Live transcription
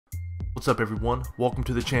What's up everyone, welcome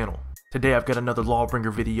to the channel. Today I've got another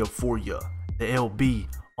Lawbringer video for ya. The LB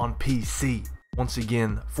on PC. Once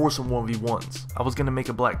again, for some 1v1s. I was gonna make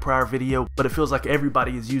a Black Prior video, but it feels like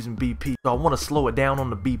everybody is using BP, so I want to slow it down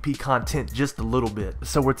on the BP content just a little bit.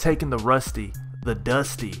 So we're taking the rusty, the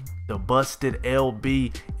dusty, the busted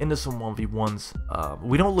LB into some 1v1s.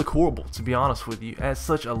 We don't look horrible, to be honest with you. At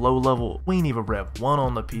such a low level, we ain't even rep 1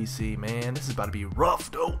 on the PC, man. This is about to be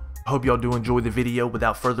rough though. I hope y'all do enjoy the video.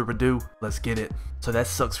 Without further ado, let's get it. So that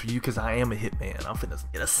sucks for you because I am a hitman. I'm finna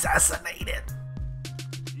get assassinated.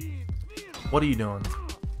 What are you doing?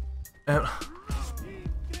 I'm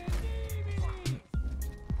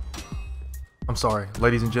sorry,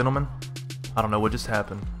 ladies and gentlemen. I don't know what just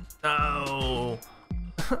happened. No.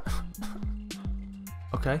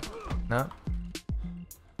 Okay. No.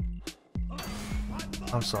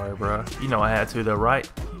 I'm sorry, bro. You know I had to though, right?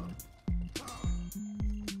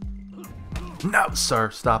 No,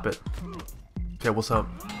 sir. Stop it. Okay, what's up?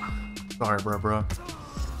 Sorry, bro.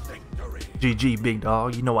 GG, big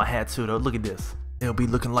dog. You know I had to though. Look at this. They'll be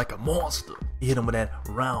looking like a monster. You hit him with that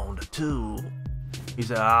round 2. He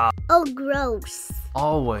said, ah. Oh, gross.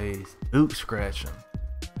 Always boot scratching.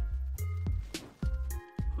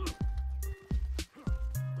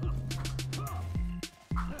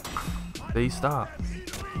 Please stop.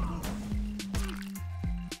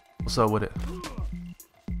 What's up with it?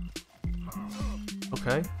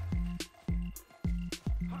 Okay.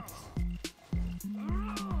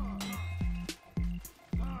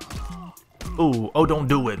 Ooh, oh, don't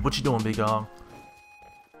do it. What you doing, big dog?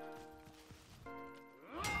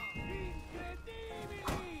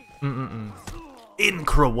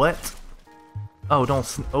 Incra what? Oh,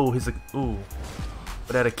 don't. Oh, his. Ooh.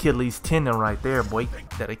 But that Achilles tendon right there, boy.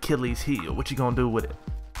 That Achilles heel. What you gonna do with it?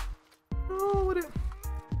 Oh, with it.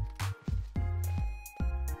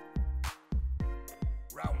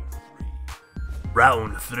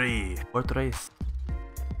 Round 3. Or tres.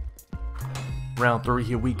 Round 3,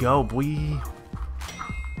 here we go, boy.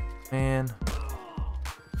 Man.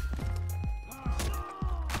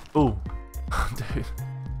 Ooh. Dude.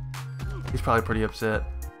 He's probably pretty upset.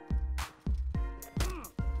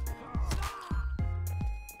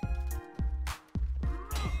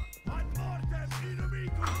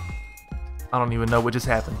 I don't even know what just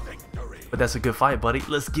happened. But that's a good fight, buddy.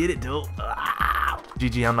 Let's get it, dude.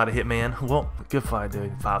 GG, I'm not a hitman. Well, good fight,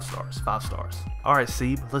 dude. 5 stars. 5 stars. Alright,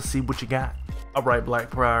 Seb. Let's see what you got. Alright, Black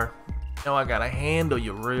Prior. Now I gotta handle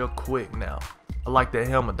you real quick now. I like that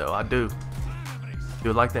helmet, though. I do.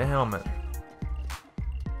 Do like that helmet.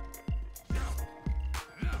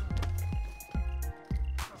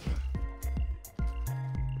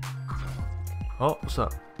 Oh, what's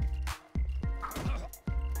up?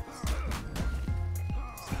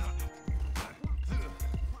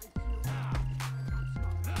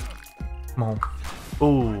 Come on.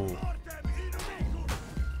 Ooh.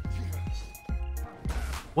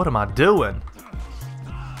 What am I doing?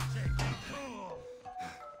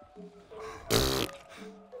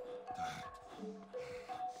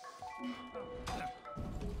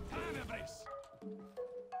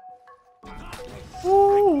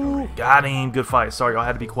 Ooh. Got him. Good fight. Sorry, y'all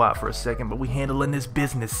had to be quiet for a second, but we handling this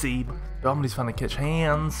business, Seb. Somebody's trying to catch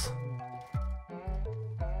hands.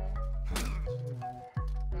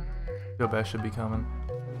 Go back should be coming.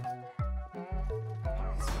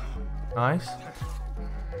 Nice.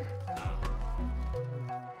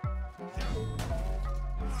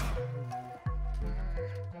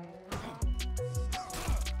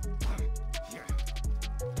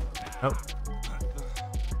 Nope.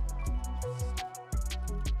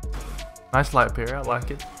 Nice light pair, I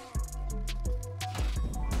like it.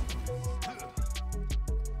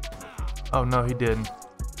 Oh no, he didn't.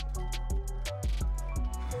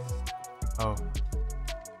 Oh.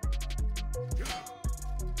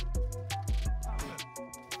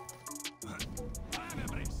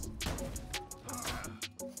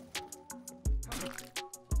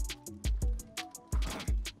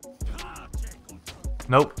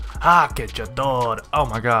 Nope. Ah, get your dog. Oh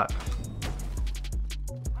my god.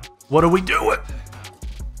 What are we doing?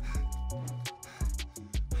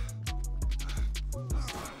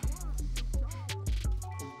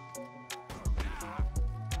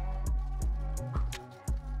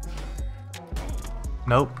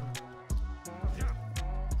 Nope.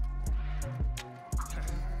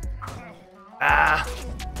 Ah.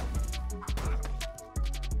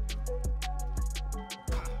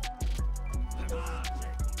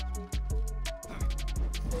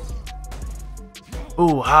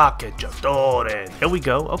 Ooh, ha, que chotore. There we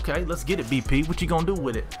go. Okay, let's get it, BP. What you gonna do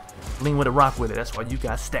with it? Lean with it, rock with it. That's why you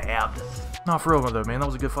got stabbed. Nah, for real though, man. That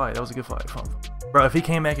was a good fight. That was a good fight. Bro, if he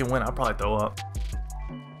came back and win, I'd probably throw up.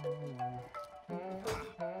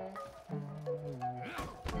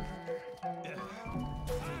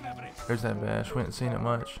 There's that bash. We ain't seen it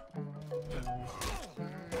much.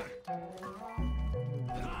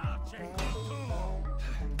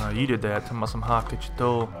 Oh, you did that. Talking about some hawk that you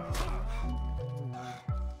stole.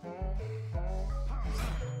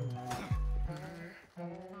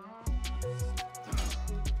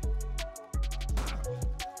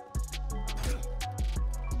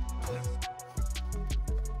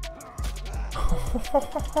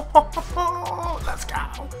 Let's go.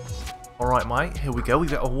 Alright, mate. Here we go. We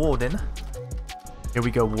got a Warden. Here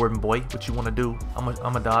we go, Warden boy. What you want to do?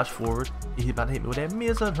 I'm a dodge forward. He about to hit me with that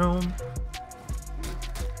missile room.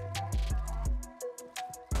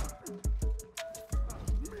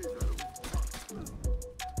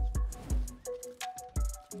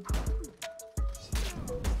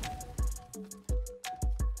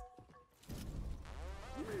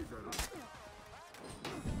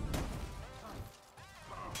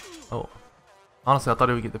 Oh, honestly, I thought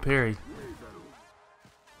he would get the parry.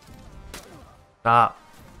 Stop,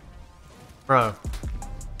 bro.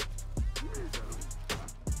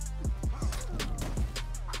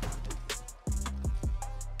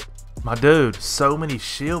 My dude, so many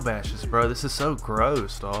shield bashes, bro. This is so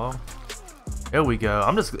gross, dog. There we go.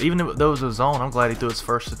 I'm just, even though it was a zone, I'm glad he threw his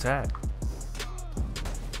first attack.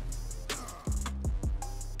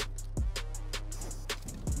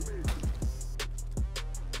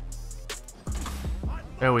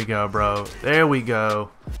 There we go, bro. There we go.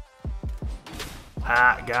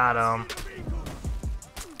 Ah, got him.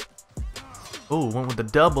 Ooh, went with the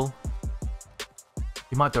double.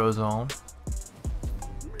 He might throw his own.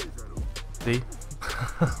 See?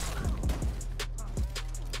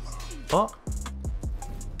 Oh.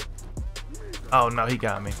 Oh, no, he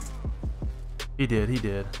got me. He did, he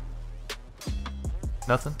did.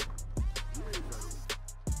 Nothing?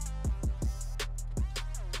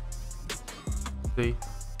 See?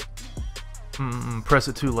 Press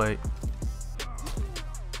it too late.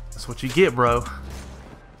 That's what you get, bro.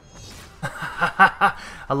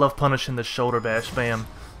 I love punishing the shoulder bash spam.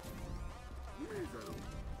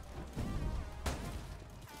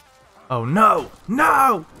 Oh no!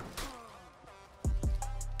 No!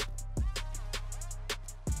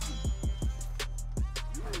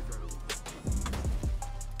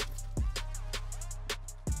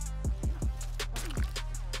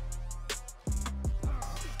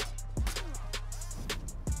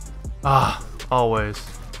 Ah, always.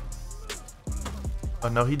 Oh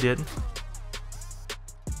no, he didn't.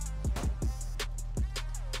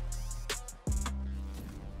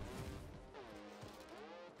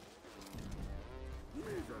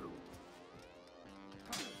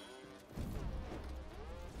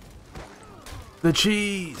 The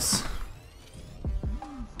cheese.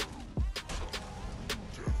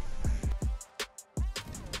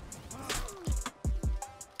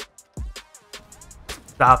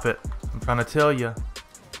 Stop it. I'm trying to tell you.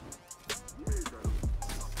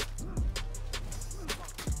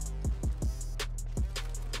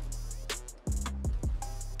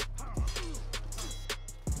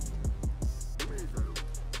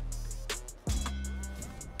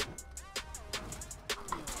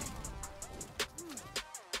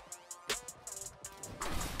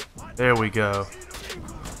 There we go.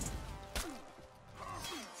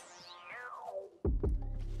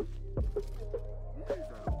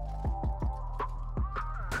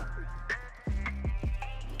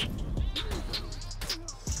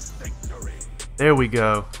 There we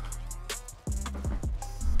go.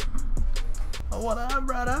 Oh, what up,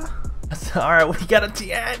 brother? Alright, we got a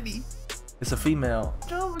Tiani. It's a female.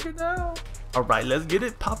 Oh, look at that. Alright, let's get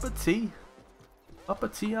it. Papa T. Papa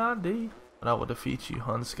T-I-D. But I will defeat you,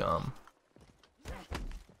 Hun Scum.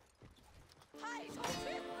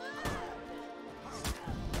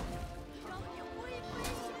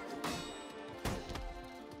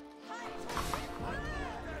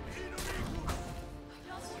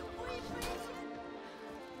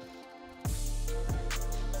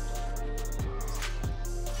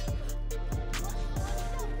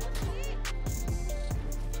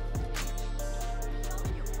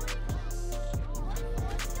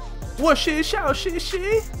 What shit, shout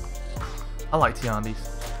shit. I like Tiandis.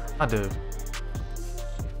 I do.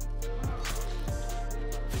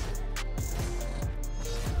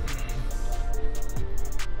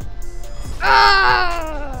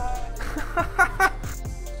 Ah!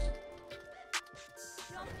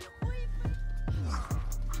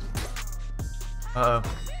 Uh-oh.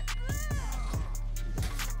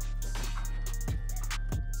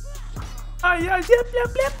 yeah, zip,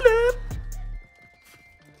 blip, blip, blip.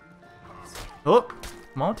 Oh,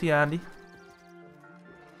 come on, Tiandi.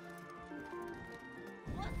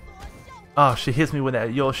 Oh, she hits me with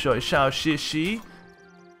that yo show shao shit she.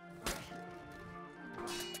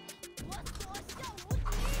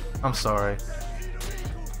 I'm sorry.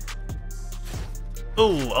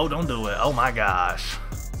 Oh, don't do it. Oh my gosh.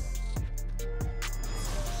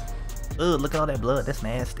 Oh, look at all that blood. That's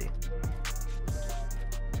nasty.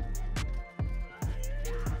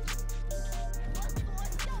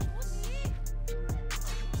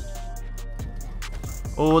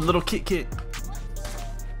 Oh, a little kick.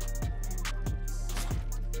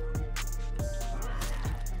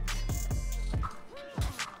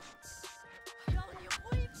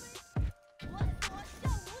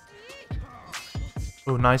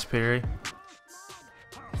 Oh, nice parry.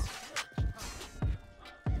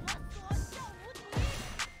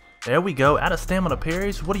 There we go. Out of stamina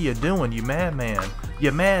parries. What are you doing, you madman?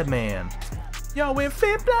 You madman. Yo, went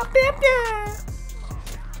fit, blah, blah, blah.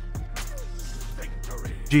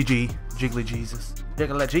 GG. Jiggly Jesus.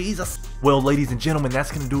 Jiggly Jesus. Well, ladies and gentlemen,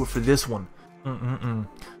 that's going to do it for this one.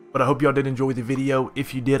 But I hope y'all did enjoy the video.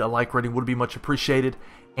 If you did, a like rating would be much appreciated.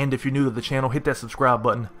 And if you're new to the channel, hit that subscribe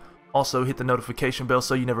button. Also, hit the notification bell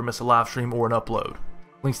so you never miss a live stream or an upload.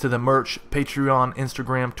 Links to the merch, Patreon,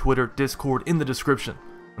 Instagram, Twitter, Discord in the description.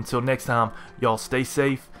 Until next time, y'all stay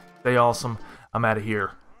safe, stay awesome. I'm out of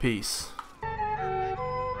here. Peace.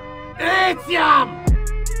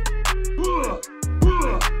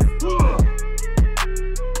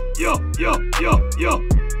 Yo.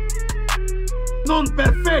 Non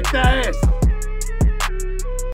perfecta es.